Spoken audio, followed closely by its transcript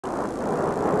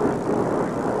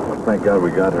thank God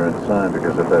we got her in time,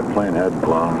 because if that plane had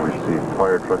blown, we'd see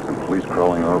fire trucks and police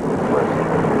crawling all over the place.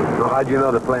 So how do you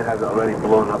know the plane hasn't already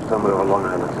blown up somewhere along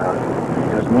Island South?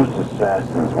 Because most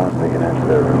assassins, once they get into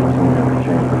their rooms, never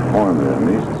change the form of them.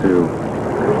 These two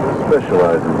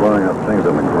specialize in blowing up things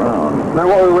on the ground. Now,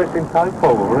 what are we wasting time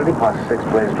for? We're already past 6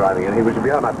 planes driving in here. We should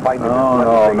be out not fighting.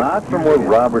 No, not from what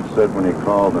Robert said when he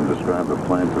called and described the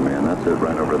plane to me, and that's it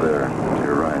right over there.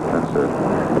 You're right, that's it.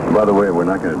 And by the way, we're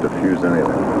not going to defuse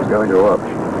anything. It's got to go up.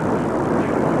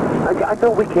 I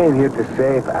thought we came here to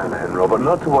save Anna and Robert,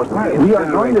 not to watch them. Right, we are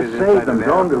going to save them.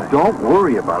 Don't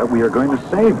worry about it. We are going to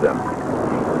save them.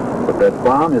 But that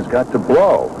bomb has got to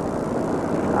blow.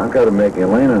 I've got to make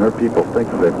Elaine and her people think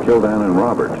that they've killed Anna and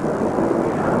Robert.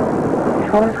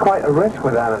 Well, it's quite a risk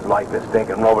with Anna's life at stake,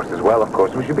 and Robert's as well, of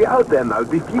course. We should be out there now,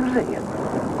 defusing it.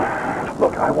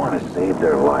 Look, I want to save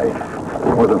their life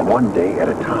more than one day at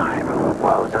a time.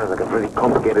 Well, it sounds like a pretty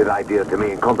complicated idea to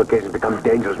me, and complications become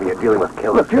dangerous when you're dealing with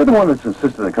killers. Look, you're the one that's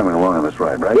insisted on coming along on this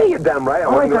ride, right? Yeah, you're damn right.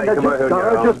 All right,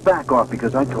 just back off,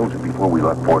 because I told you before we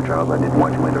left Fort Charles I didn't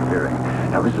want you interfering.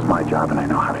 Now, this is my job, and I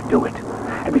know how to do it.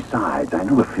 And besides, I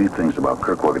know a few things about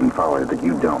Kirkwood and Fowler that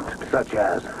you don't. Such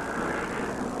as?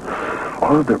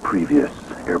 All of their previous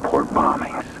airport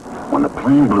bombings. When the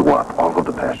plane blew up, all of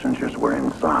the passengers were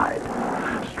inside,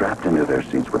 strapped into their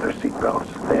seats with their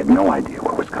seatbelts. They had no idea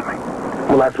what was coming.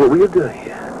 Well, that's what we're doing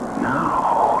here.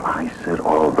 No, I said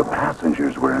all of the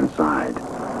passengers were inside,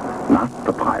 not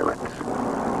the pilots.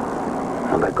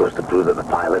 Well, that goes to prove that the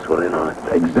pilots were in on it.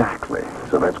 Exactly.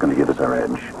 So that's going to give us our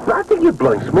edge. I think you're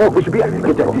blowing smoke. We should be... Get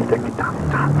down.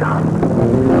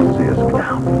 They'll see us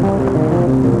down.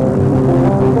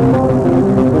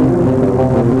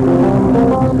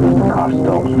 The car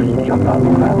stops when you jump out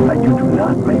of that. Now, you do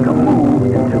not make a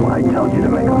move until I tell you to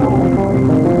make a move.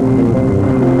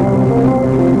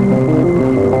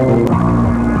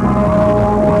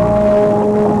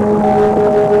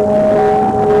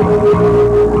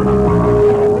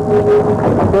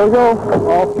 There we go.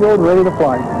 All fueled, ready to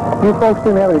fly. You folks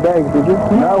didn't have any bags, did you?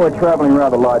 No, we're traveling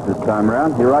rather light this time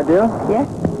around. Your idea? Yes.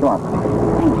 Come on.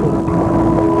 Thank you.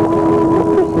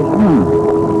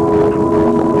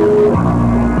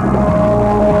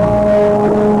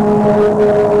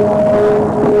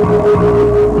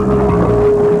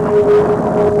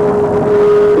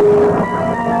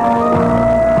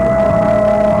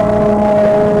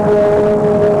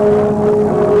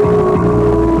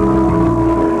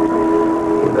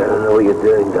 You better know what you're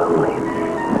doing, Donnelly.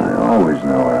 I always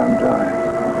know what I'm doing.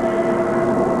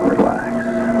 Relax.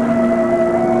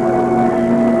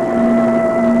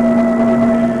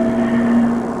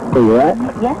 Are you right?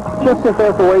 Yes. Just sit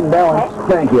there for weight and balance.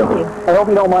 Okay. Thank you. I hope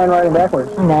you don't mind riding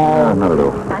backwards. No. Not at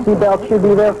all. Seatbelt should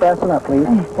be there. Fasten up, please.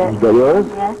 You got yours?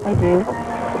 Yes, I do.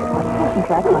 In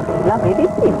fact, it's lovely. These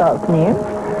seatbelts new.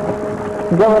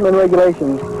 Government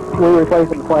regulations. We replace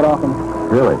them quite often.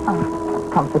 Really? Oh,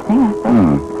 comforting, I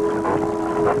think.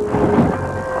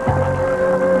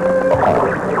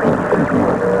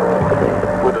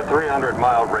 With a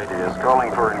 300-mile radius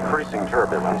calling for increasing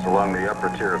turbulence along the upper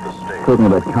tier of the state. Talking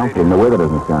about comforting, the weather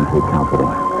doesn't sound too comforting.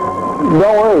 Don't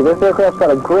worry. This aircraft's got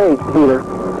a great heater.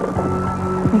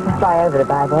 We can fly over the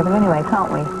bad weather anyway,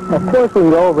 can't we? Of course we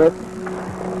can go over it.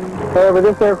 However,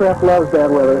 this aircraft loves bad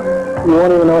weather. You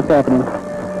won't even know what's happening.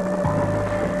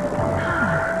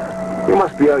 You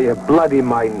must be out of your bloody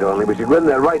mind, Donnelly. We should go in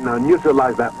there right now,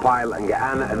 neutralize that pilot, and get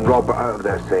Anna and Robert out of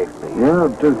there safely. You know,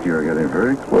 Duke, you're getting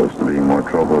very close to being more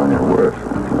trouble than you're worth. If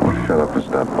you don't shut up and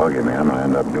stop bugging me, I'm going to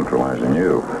end up neutralizing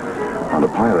you. Now, the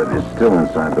pilot is still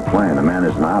inside the plane. The man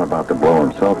is not about to blow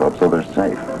himself up, so they're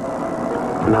safe.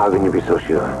 And how can you be so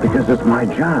sure? Because it's my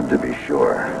job to be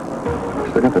sure.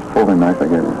 Still got that folding knife I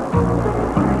gave you?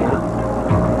 Yeah.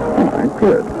 All right,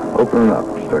 good. Open it up.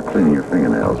 Start cleaning your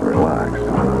fingernails and relax. Here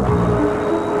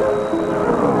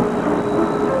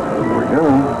we go.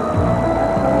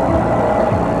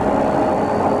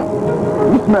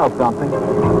 You smell something.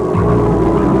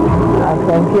 I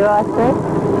think you are, sir.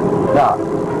 No.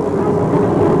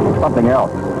 Something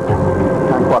else.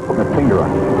 Can't quite put my finger on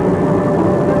it.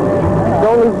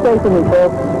 Don't lose faith in me,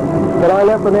 folks. But I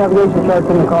left the navigation charts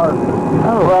in the car.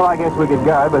 Oh, well, I guess we could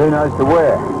go, but who knows to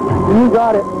where? You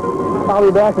got it. I'll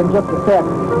be back in just a sec.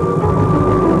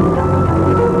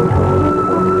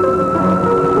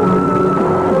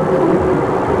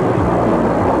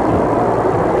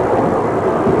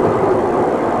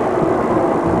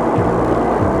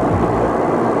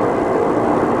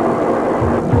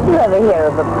 You ever hear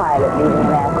of a pilot leaving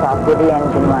an aircraft with the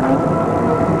engine running?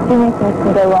 Do you think things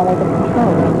can go wrong with the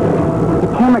controls? The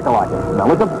chemical I can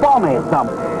smell. It's a bomb here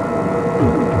somewhere.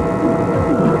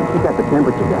 You got the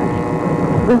temperature gauge.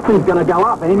 This thing's gonna go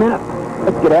up any minute.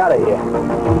 Let's get out of here.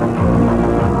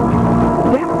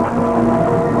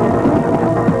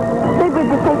 Big with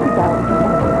the safety belt.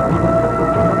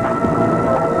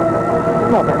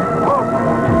 Nothing.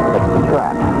 It's the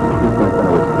trap. This thing's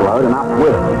gonna explode and up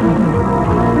with it.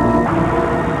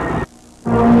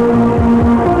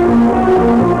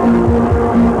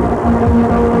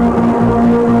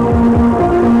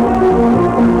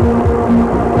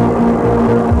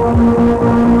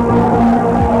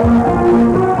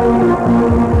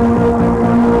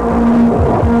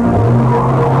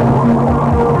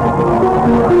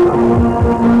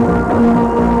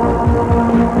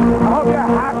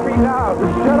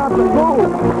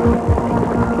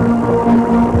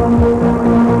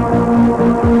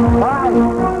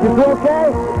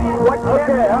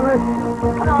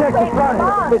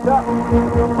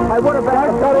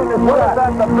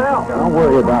 Don't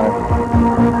worry about it.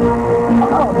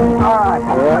 Oh, all right.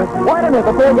 Yes. Wait a minute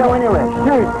before we go anywhere.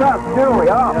 Shoot, stop, jewelry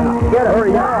off. Get it.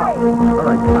 Hurry up. All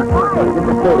right, come on. Get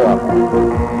the suit off.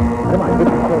 Come on, get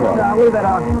the suit off. Leave that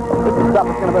on. This stuff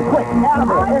is going to be quick. Out of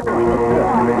here.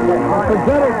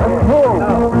 Forget it. Let's move.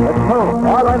 Let's move.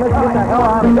 All right, let's get the hell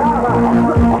out of here.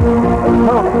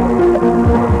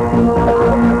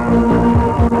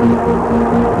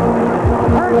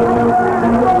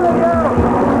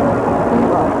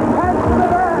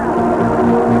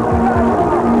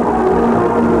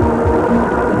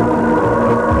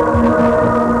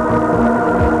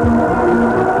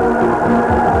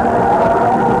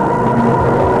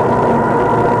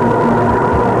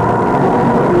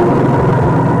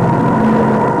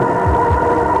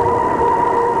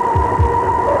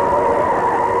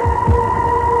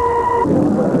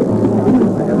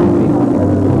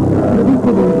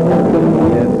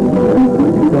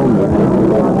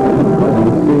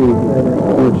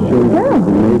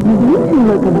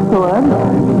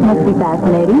 Must be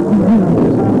fascinating.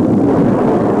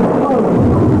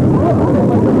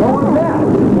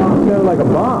 Sounded like a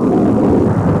bomb.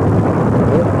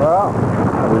 Well,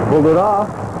 we pulled it off.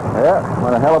 Yeah,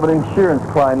 what a hell of an insurance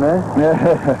claim there.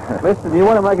 Listen, you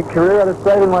want to make a career out of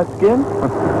saving my skin?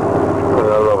 Put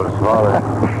it all over the smaller.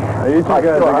 You two guys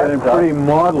are getting pretty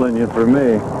maudlin you for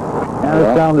me. And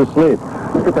it's sound asleep.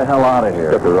 Let's get the hell out of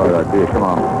here. Got the right idea. Come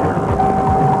on.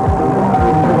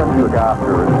 You look after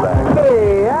her back.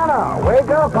 Hey, Anna, wake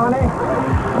up, honey.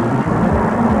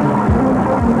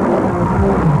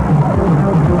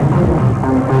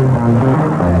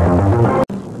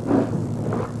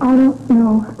 I don't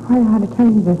know quite how to tell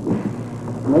you this.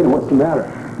 Lady, what's the matter?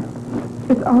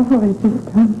 It's awful. It just,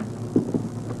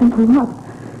 I grew up.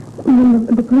 When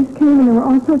the police came and there were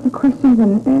all sorts of questions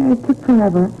and it took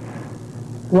forever.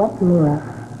 What, Laura?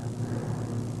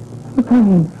 The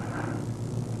plane.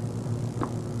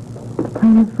 The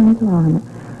plane with friends were on it.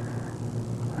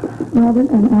 Robert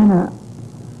and Anna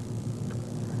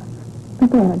are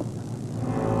dead.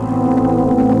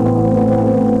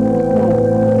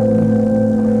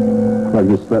 Well,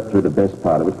 you slept through the best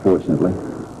part of it, fortunately.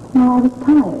 No, I was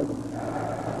tired.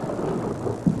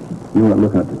 You weren't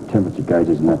looking at the temperature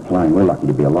gauges in that plane. We're lucky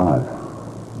to be alive.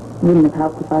 Wouldn't have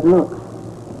helped if I'd looked.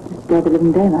 Just scared the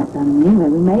living daylights out of me. Anyway,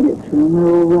 we made it through and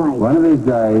we're all right. One of these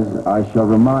days, I shall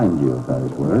remind you of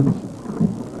those words.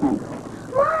 Thanks.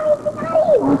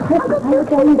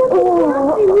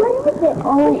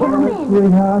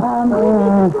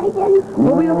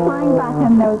 Well, we were flying back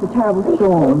and there was a terrible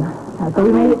storm. So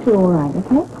we made it through all right,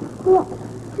 okay? Well,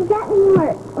 does that mean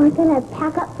we're going to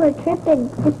pack up for a trip and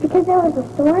just because there was a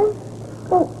storm?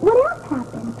 Well, what else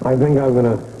happened? I think I'm going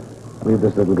to leave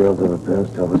this little girl to her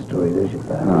parents, tell the story. There's your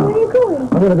bag. Where are you going?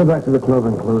 I'm going to go back to the club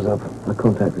and close up. I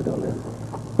contacted her then.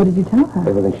 What did you tell her?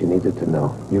 Everything she needed to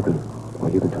know. You can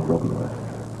tell Robin the rest.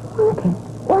 Okay.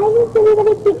 Why is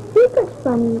anybody keep secrets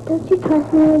from you? Don't you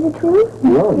trust me with the truth?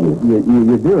 Well,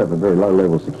 you do have a very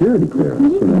low-level security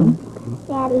clearance, you know.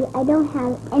 Daddy, I don't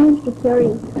have any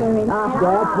security clearance.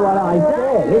 That's what I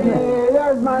said, isn't it? Hey,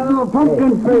 there's my little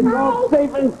pumpkin face, all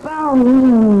safe and sound.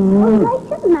 Well, why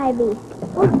shouldn't I be?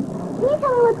 Well, can you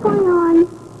tell me what's going on?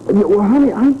 Well,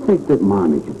 honey, I think that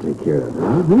Mommy can take care of that,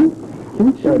 huh? Can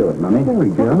you show to it, Mommy? There we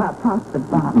What go. about Prosper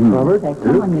Bob? Robert? Okay,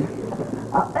 come on, you.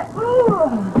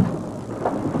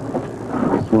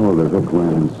 I swallowed the hook,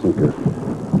 line, and sinker.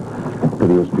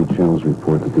 WSP channels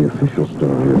report that the official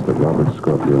story is that Robert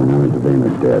Scorpio and Mary Devane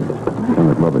are dead. I'm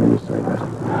not loving you to say that.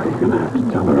 You're going to have to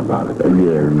tell her about it.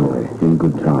 Yeah, anyway. In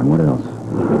good time. What else?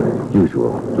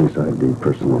 Usual. Police ID,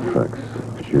 personal effects,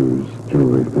 shoes,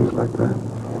 jewelry, things like that.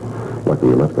 Lucky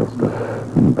you left that stuff.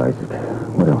 Basic.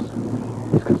 What else?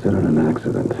 It's considered an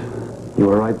accident. You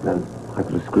were right then. I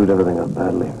could have screwed everything up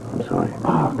badly. I'm sorry.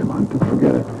 Ah, come on.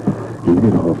 Forget it. You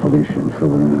get a hold of Felicia and fill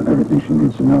her in on everything she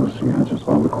needs to know so she answers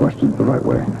all the questions the right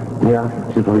way. Yeah,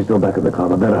 she's probably still back at the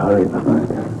club. I better hurry. Right.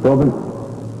 Robin?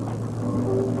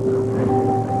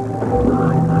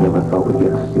 I never thought we'd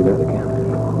get to see that again.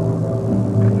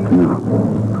 No.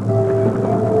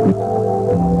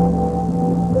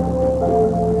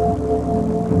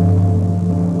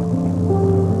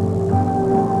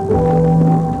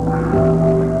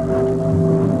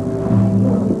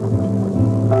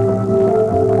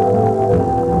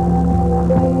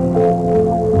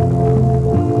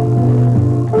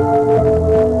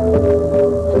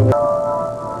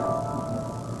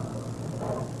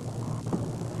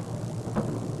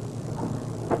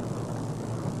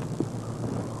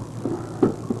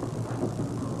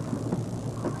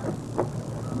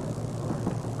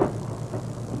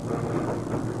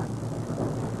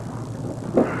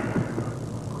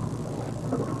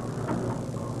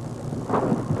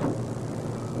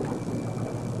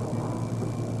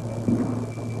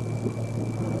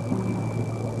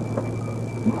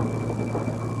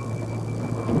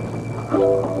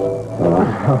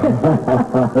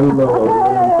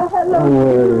 Hello.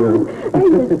 Hello. Hey,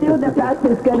 you're still the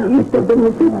fastest gun east of the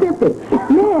Mississippi.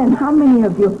 Man, how many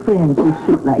of your friends you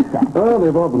shoot like that? Oh,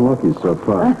 they've all been lucky so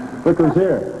far. Look who's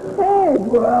here. Hey,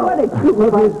 what a cute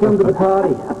Let's come to the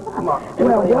party. Come on.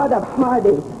 Well, what a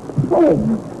party. Hey,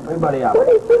 Everybody out. what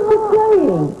is you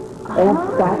playing? And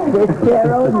Scott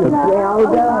Fitzgerald, Miss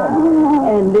Zelda,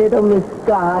 and little Miss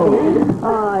Scotty.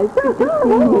 Oh, it's good to see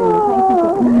you. Thank you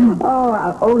for coming.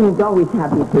 Oh, Olin's always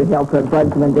happy to help her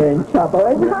buds when they're in trouble.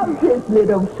 And how's his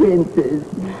little princess?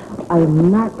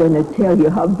 I'm not going to tell you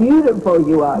how beautiful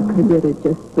you are, because it'll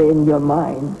just stay in your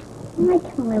mind. I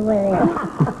tell me where they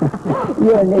are.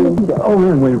 You're an angel. Oh,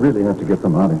 man, we really have to get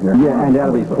them out of here. Yeah, and out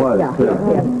of these clothes, Yeah, too.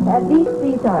 yeah. At least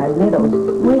these are a little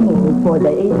swinging for the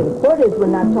Asian quarters. We're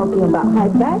not talking about high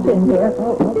fashion here.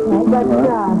 Okay. But,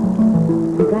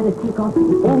 you gotta take off the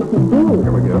fancy shoes.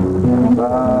 Here we go.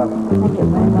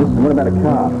 What about a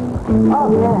car? Oh,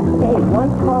 yeah. Hey, one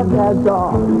car does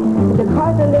all. The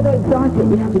car's a little exhausted.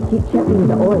 You have to keep checking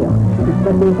the oil.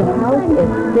 But there's a house as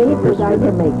safe as I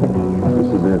can make it. This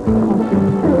is it.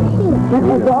 But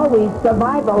as always,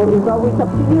 survival is always up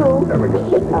to you. There we go.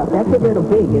 Oh, that's a little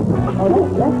big, isn't it? Oh,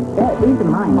 these are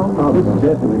mine. Oh, this is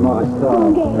definitely my style.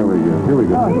 Okay. There we go. Here we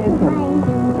go. Oh, here's some.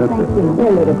 That's it.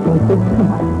 Here, little princess.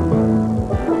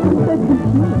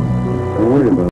 Don't worry about it.